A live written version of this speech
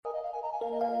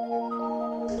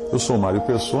Eu sou Mário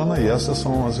Persona e essas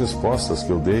são as respostas que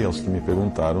eu dei aos que me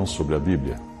perguntaram sobre a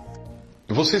Bíblia.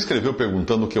 Você escreveu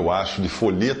perguntando o que eu acho de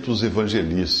folhetos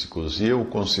evangelísticos, e eu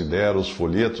considero os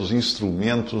folhetos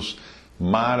instrumentos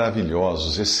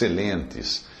maravilhosos,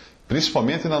 excelentes,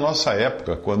 principalmente na nossa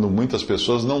época, quando muitas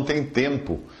pessoas não têm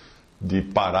tempo de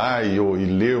parar e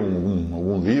ler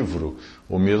um livro,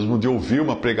 ou mesmo de ouvir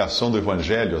uma pregação do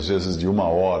Evangelho, às vezes de 1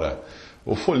 hora.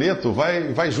 O folheto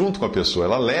vai junto com a pessoa,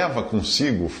 ela leva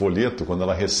consigo o folheto, quando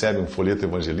ela recebe um folheto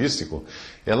evangelístico,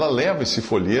 ela leva esse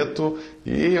folheto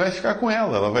e vai ficar com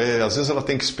ela. Às vezes ela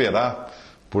tem que esperar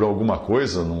por alguma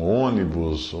coisa, num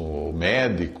ônibus, o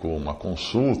médico, uma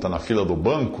consulta, na fila do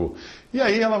banco, e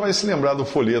aí ela vai se lembrar do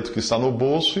folheto que está no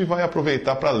bolso e vai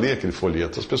aproveitar para ler aquele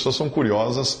folheto. As pessoas são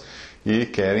curiosas e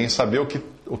querem saber o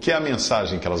que é a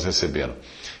mensagem que elas receberam.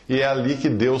 E é ali que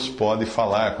Deus pode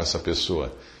falar com essa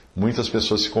pessoa. Muitas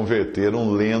pessoas se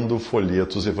converteram lendo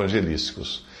folhetos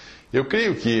evangelísticos. Eu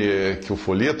creio que o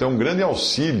folheto é um grande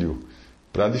auxílio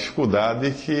para a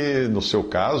dificuldade que, no seu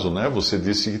caso, né, você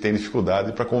disse que tem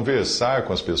dificuldade para conversar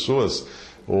com as pessoas,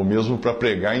 ou mesmo para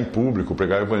pregar em público,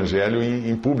 pregar o evangelho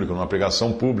em público, numa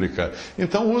pregação pública.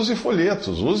 Então use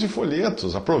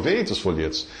folhetos, aproveite os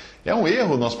folhetos. É um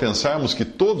erro nós pensarmos que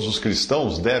todos os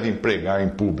cristãos devem pregar em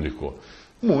público.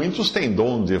 Muitos têm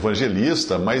dom de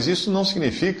evangelista, mas isso não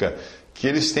significa que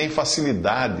eles têm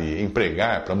facilidade em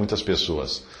pregar para muitas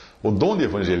pessoas. O dom de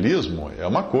evangelismo é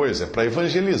uma coisa, é para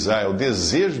evangelizar, é o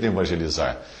desejo de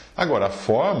evangelizar. Agora, a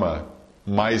forma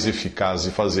mais eficaz de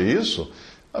fazer isso,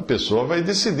 a pessoa vai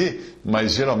decidir,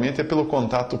 mas geralmente é pelo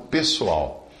contato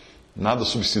pessoal. Nada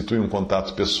substitui um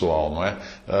contato pessoal, não é?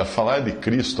 Falar de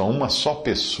Cristo a uma só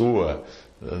pessoa,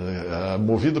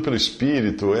 movido pelo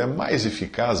Espírito, é mais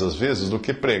eficaz às vezes do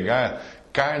que pregar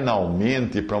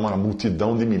carnalmente para uma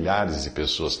multidão de milhares de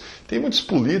pessoas. Tem muitos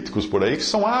políticos por aí que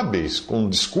são hábeis com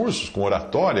discursos, com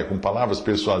oratória, com palavras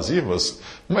persuasivas,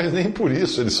 mas nem por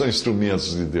isso eles são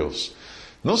instrumentos de Deus.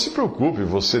 Não se preocupe,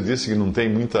 você disse que não tem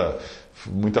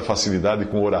muita facilidade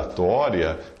com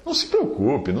oratória. Não se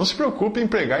preocupe em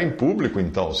pregar em público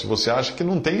então, se você acha que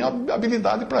não tem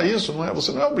habilidade para isso,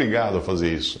 você não é obrigado a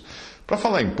fazer isso. Para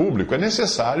falar em público é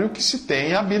necessário que se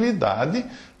tenha habilidade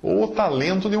ou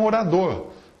talento de um orador,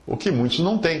 o que muitos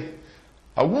não têm.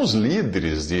 Alguns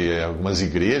líderes de algumas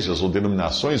igrejas ou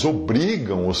denominações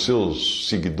obrigam os seus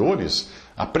seguidores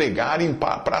a pregar em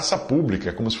praça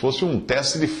pública, como se fosse um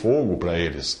teste de fogo para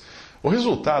eles. O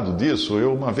resultado disso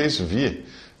eu uma vez vi,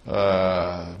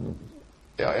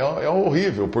 é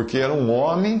horrível, porque era um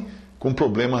homem com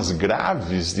problemas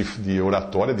graves de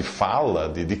oratória, de fala,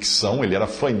 de dicção, ele era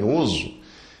fanhoso.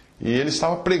 E ele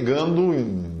estava pregando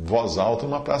em voz alta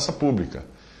numa praça pública.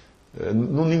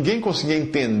 Ninguém conseguia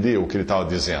entender o que ele estava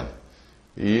dizendo.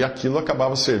 E aquilo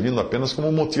acabava servindo apenas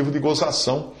como motivo de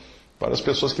gozação para as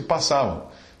pessoas que passavam.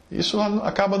 Isso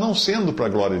acaba não sendo para a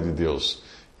glória de Deus.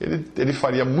 Ele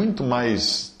teria muito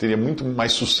mais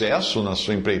sucesso na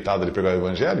sua empreitada de pregar o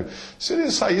Evangelho se ele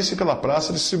saísse pela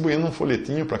praça distribuindo um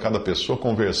folhetinho para cada pessoa,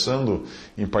 conversando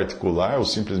em particular ou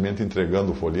simplesmente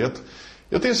entregando o folheto.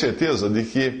 Eu tenho certeza de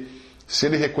que se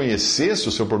ele reconhecesse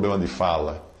o seu problema de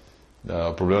fala,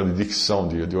 o problema de dicção,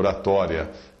 de oratória,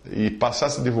 e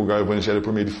passasse a divulgar o Evangelho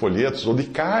por meio de folhetos ou de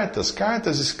cartas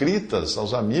escritas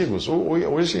aos amigos.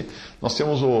 Hoje nós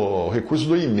temos o recurso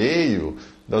do e-mail,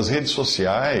 das redes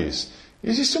sociais.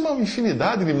 Existe uma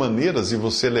infinidade de maneiras de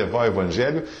você levar o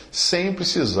Evangelho sem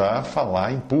precisar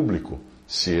falar em público,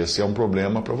 se esse é um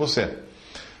problema para você.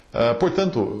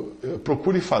 Portanto,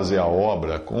 procure fazer a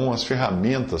obra com as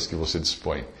ferramentas que você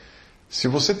dispõe. Se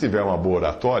você tiver uma boa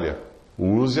oratória,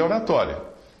 use a oratória.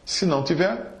 Se não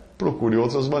tiver, procure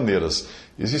outras maneiras.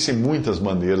 Existem muitas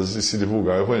maneiras de se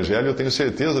divulgar o Evangelho. Eu tenho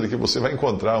certeza de que você vai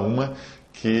encontrar uma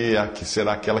que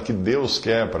será aquela que Deus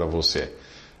quer para você.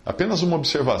 Apenas uma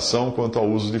observação quanto ao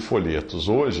uso de folhetos.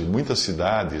 Hoje, muitas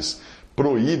cidades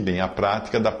proíbem a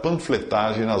prática da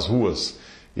panfletagem nas ruas.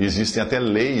 Existem até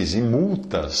leis e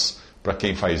multas para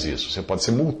quem faz isso. Você pode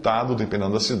ser multado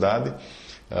dependendo da cidade.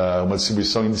 Uma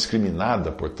distribuição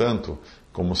indiscriminada, portanto,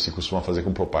 como se costuma fazer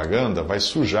com propaganda, vai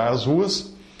sujar as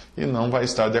ruas e não vai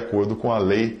estar de acordo com a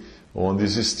lei onde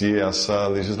existir essa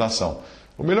legislação.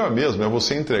 O melhor mesmo é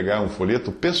você entregar um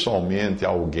folheto pessoalmente a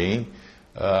alguém,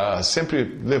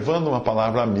 sempre levando uma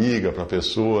palavra amiga para a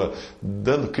pessoa,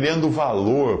 criando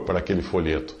valor para aquele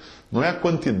folheto. Não é a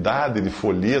quantidade de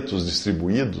folhetos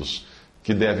distribuídos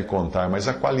que deve contar, mas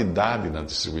a qualidade na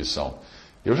distribuição.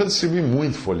 Eu já distribuí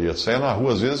muito folheto, saía na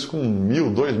rua às vezes com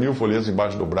 1.000, 2.000 folhetos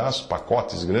embaixo do braço,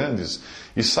 pacotes grandes,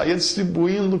 e saía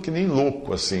distribuindo que nem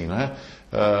louco, assim, né?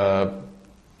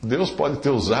 Deus pode ter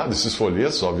usado esses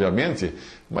folhetos, obviamente,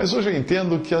 mas hoje eu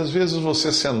entendo que às vezes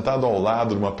você sentado ao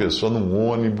lado de uma pessoa num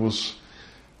ônibus,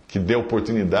 que dê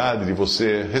oportunidade de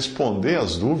você responder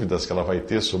às dúvidas que ela vai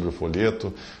ter sobre o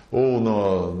folheto, ou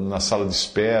na sala de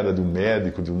espera de um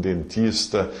médico, de um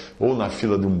dentista, ou na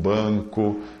fila de um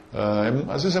banco.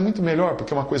 Às vezes é muito melhor,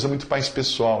 porque é uma coisa muito mais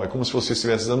pessoal. É como se você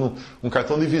estivesse dando um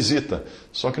cartão de visita.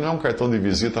 Só que não é um cartão de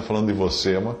visita falando de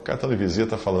você, é um cartão de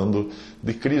visita falando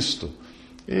de Cristo.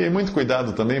 E muito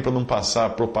cuidado também para não passar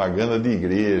propaganda de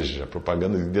igreja,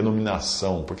 propaganda de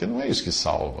denominação, porque não é isso que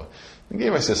salva. Ninguém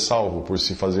vai ser salvo por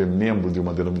se fazer membro de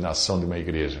uma denominação, de uma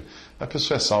igreja. A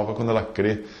pessoa é salva quando ela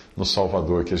crê no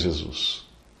Salvador, que é Jesus.